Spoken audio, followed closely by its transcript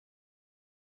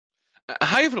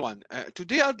Hi everyone.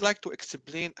 Today I'd like to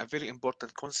explain a very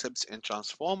important concept in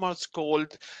transformers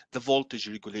called the voltage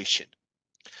regulation.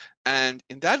 And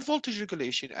in that voltage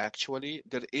regulation, actually,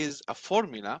 there is a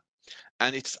formula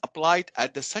and it's applied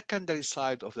at the secondary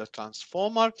side of the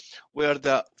transformer where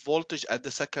the voltage at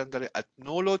the secondary at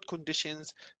no load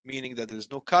conditions, meaning that there is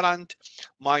no current,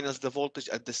 minus the voltage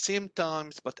at the same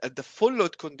times, but at the full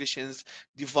load conditions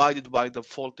divided by the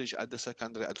voltage at the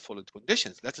secondary at full load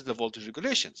conditions. That is the voltage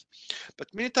regulations.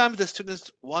 But many times the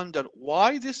students wonder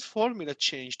why this formula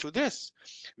changed to this.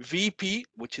 VP,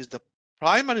 which is the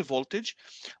primary voltage,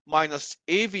 minus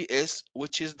AVS,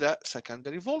 which is the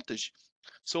secondary voltage.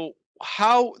 So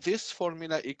how this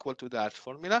formula equal to that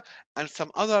formula and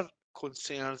some other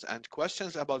concerns and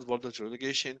questions about voltage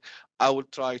regulation, I will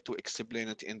try to explain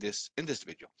it in this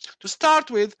video. To start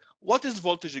with, what is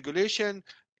voltage regulation?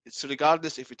 It's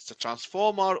regardless if it's a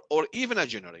transformer or even a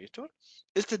generator.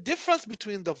 It's the difference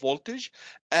between the voltage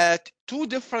at two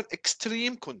different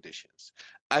extreme conditions.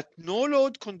 At no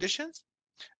load conditions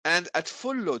and at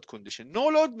full load condition. No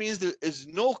load means there is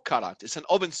no current. It's an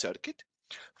open circuit.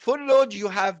 Full load, you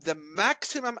have the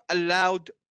maximum allowed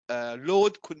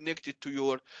load connected to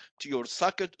your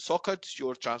socket,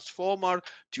 your transformer,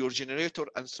 to your generator,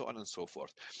 and so on and so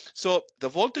forth. So the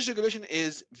voltage regulation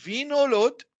is V no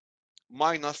load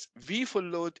minus V full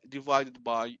load divided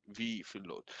by V full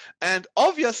load. And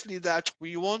obviously that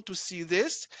we want to see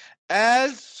this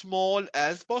as small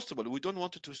as possible. We don't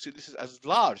want to see this as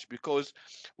large because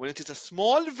when it is a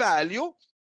small value,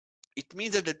 it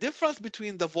means that the difference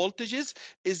between the voltages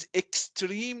is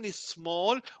extremely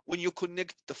small when you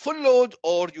connect the full load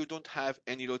or you don't have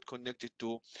any load connected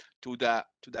to that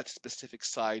specific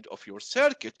side of your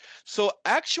circuit. So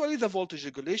actually the voltage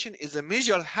regulation is a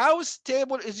measure how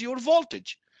stable is your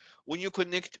voltage when you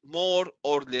connect more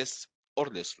or less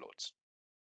loads.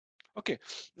 Okay,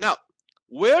 now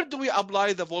where do we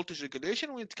apply the voltage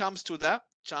regulation when it comes to the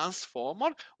transformer?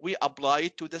 We apply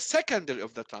it to the secondary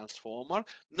of the transformer,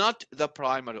 not the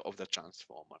primary of the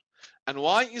transformer. And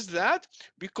why is that?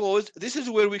 Because this is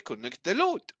where we connect the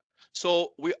load.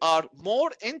 So we are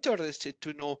more interested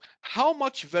to know how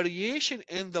much variation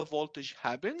in the voltage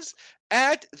happens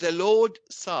at the load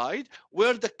side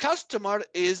where the customer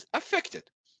is affected.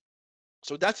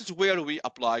 So that is where we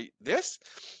apply this.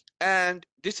 And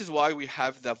this is why we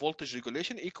have the voltage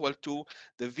regulation equal to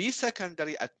the V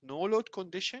secondary at no load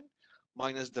condition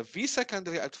minus the V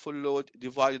secondary at full load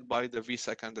divided by the V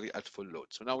secondary at full load.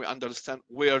 So now we understand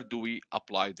where do we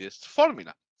apply this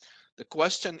formula. The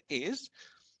question is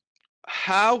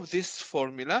how this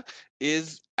formula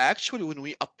is actually when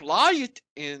we apply it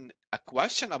in a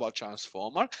question about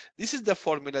transformer, this is the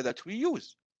formula that we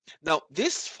use. Now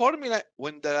this formula,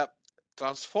 when the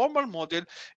transformer model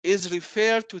is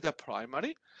referred to the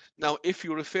primary. Now, if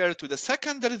you refer to the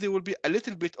secondary, there will be a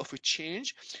little bit of a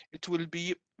change. It will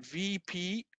be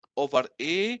VP over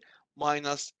A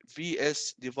minus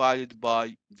VS divided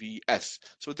by VS.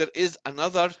 So there is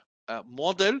another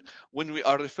model when we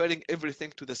are referring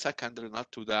everything to the secondary,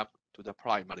 not to the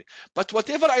primary. But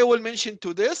whatever I will mention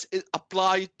to this is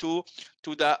applied to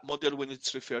the model when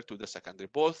it's referred to the secondary.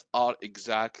 Both are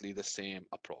exactly the same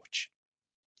approach.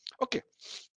 Okay,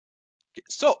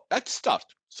 so let's start.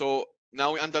 So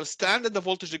now we understand that the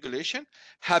voltage regulation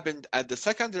happened at the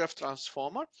secondary of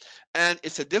transformer, and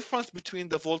it's a difference between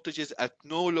the voltages at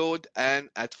no load and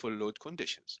at full load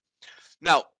conditions.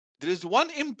 Now, there is one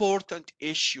important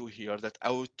issue here that I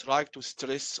would try to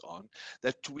stress on,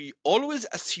 that we always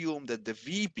assume that the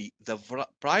VB, the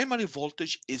primary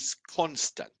voltage, is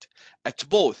constant at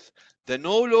both the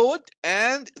no load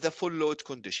and the full load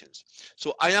conditions.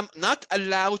 So I am not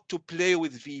allowed to play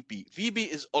with VB. VB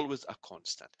is always a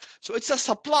constant. So it's a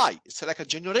supply. It's like a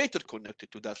generator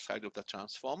connected to that side of the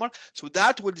transformer. So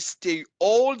that will stay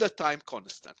all the time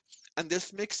constant. And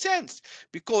this makes sense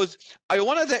because I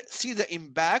want to see the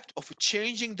impact of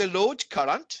changing the load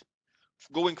current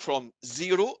going from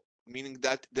zero, meaning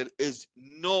that there is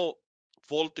no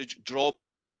voltage drop,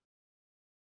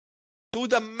 to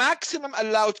the maximum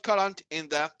allowed current in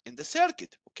the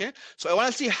circuit. Okay, so I want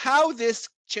to see how this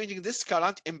changing this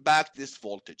current impact this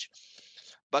voltage.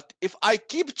 But if I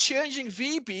keep changing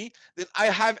VB, then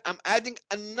I'm adding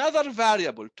another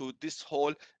variable to this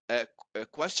whole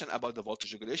question about the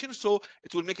voltage regulation. So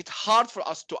it will make it hard for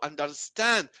us to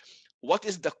understand what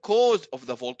is the cause of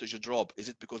the voltage drop. Is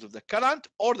it because of the current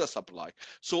or the supply?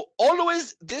 So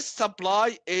always this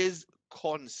supply is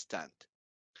constant.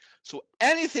 So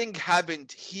anything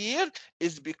happened here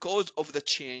is because of the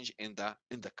change in the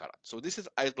current. So this is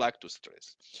I'd like to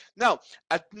stress. Now,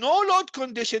 at no load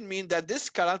condition means that this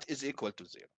current is equal to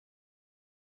zero.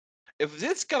 If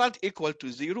this current equal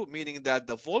to 0, meaning that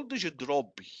the voltage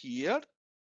drop here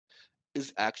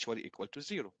is actually equal to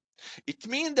 0. It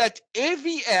means that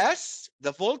AVS,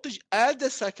 the voltage at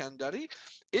the secondary,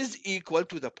 is equal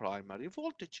to the primary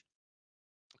voltage.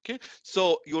 Okay,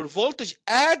 so your voltage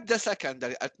at the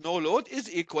secondary at no load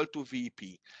is equal to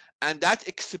VP, and that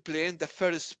explains the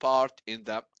first part in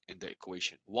the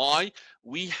equation. Why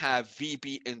we have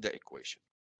VP in the equation.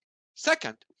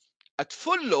 Second, at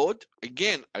full load,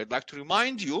 again, I'd like to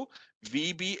remind you,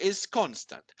 VB is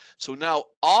constant. So now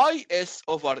IS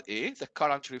over A, the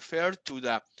current referred to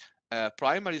the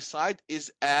primary side,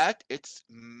 is at its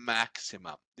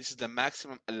maximum. This is the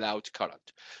maximum allowed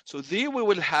current. So there we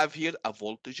will have here a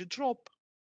voltage drop.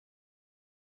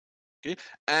 Okay,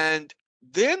 and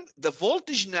then the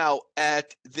voltage now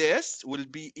at this will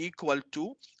be equal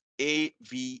to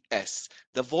AVS,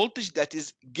 the voltage that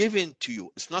is given to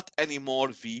you. It's not anymore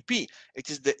VP, it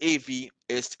is the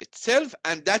AVS itself,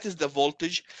 and that is the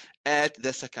voltage at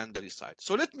the secondary side.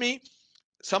 So let me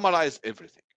summarize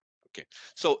everything. Okay,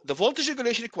 so the voltage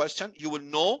regulation question, you will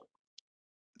know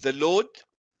the load.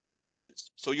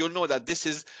 So you'll know that this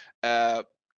is 10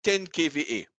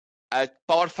 kVA at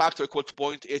power factor equal to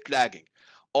 0.8 lagging,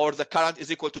 or the current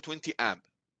is equal to 20 amp.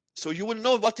 So you will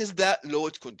know what is the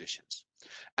load conditions.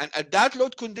 And at that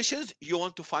load conditions, you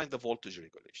want to find the voltage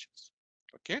regulations.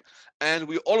 Okay, and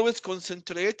we always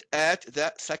concentrate at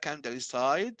the secondary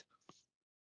side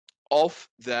of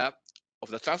the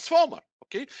transformer.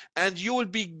 Okay, and you will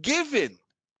be given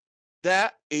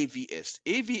the AVS.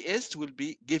 AVS will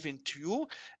be given to you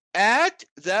at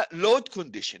the load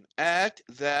condition,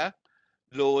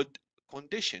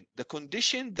 the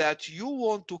condition that you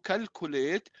want to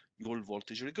calculate your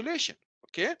voltage regulation.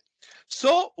 Okay,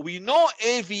 so we know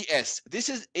AVS. This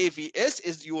is AVS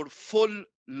is your full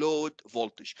load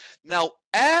voltage. Now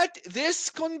at this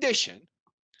condition,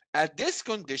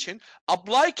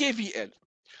 apply KVL.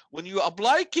 When you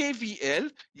apply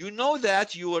KVL, you know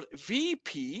that your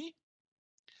VP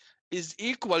is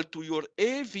equal to your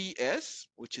AVS,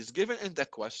 which is given in the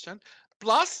question,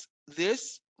 plus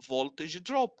this voltage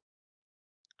drop,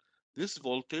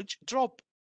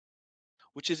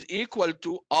 which is equal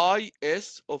to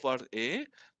IS over A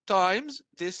times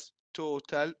this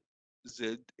total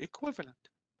Z equivalent,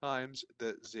 times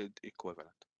the Z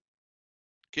equivalent.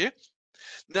 Okay.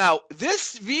 Now,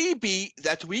 this VB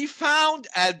that we found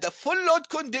at the full load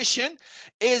condition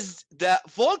is the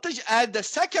voltage at the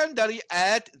secondary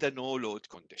at the no load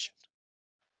condition.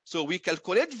 So we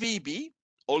calculate VB.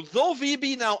 Although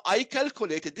VB now I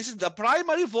calculated, this is the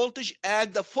primary voltage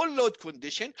at the full load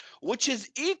condition, which is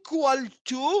equal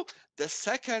to the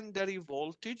secondary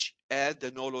voltage at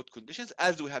the no load conditions,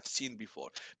 as we have seen before.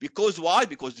 Because why?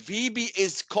 Because VB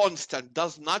is constant,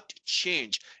 does not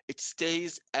change. It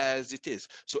stays as it is.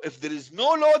 So if there is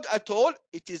no load at all,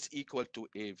 it is equal to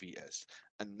AVS.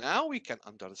 And now we can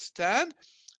understand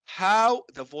how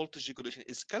the voltage regulation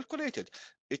is calculated.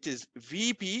 It is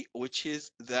VB, which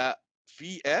is the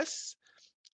VS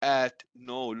at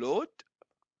no load,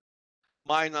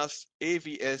 minus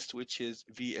AVS, which is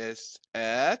VS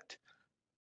at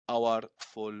our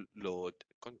full load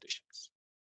conditions.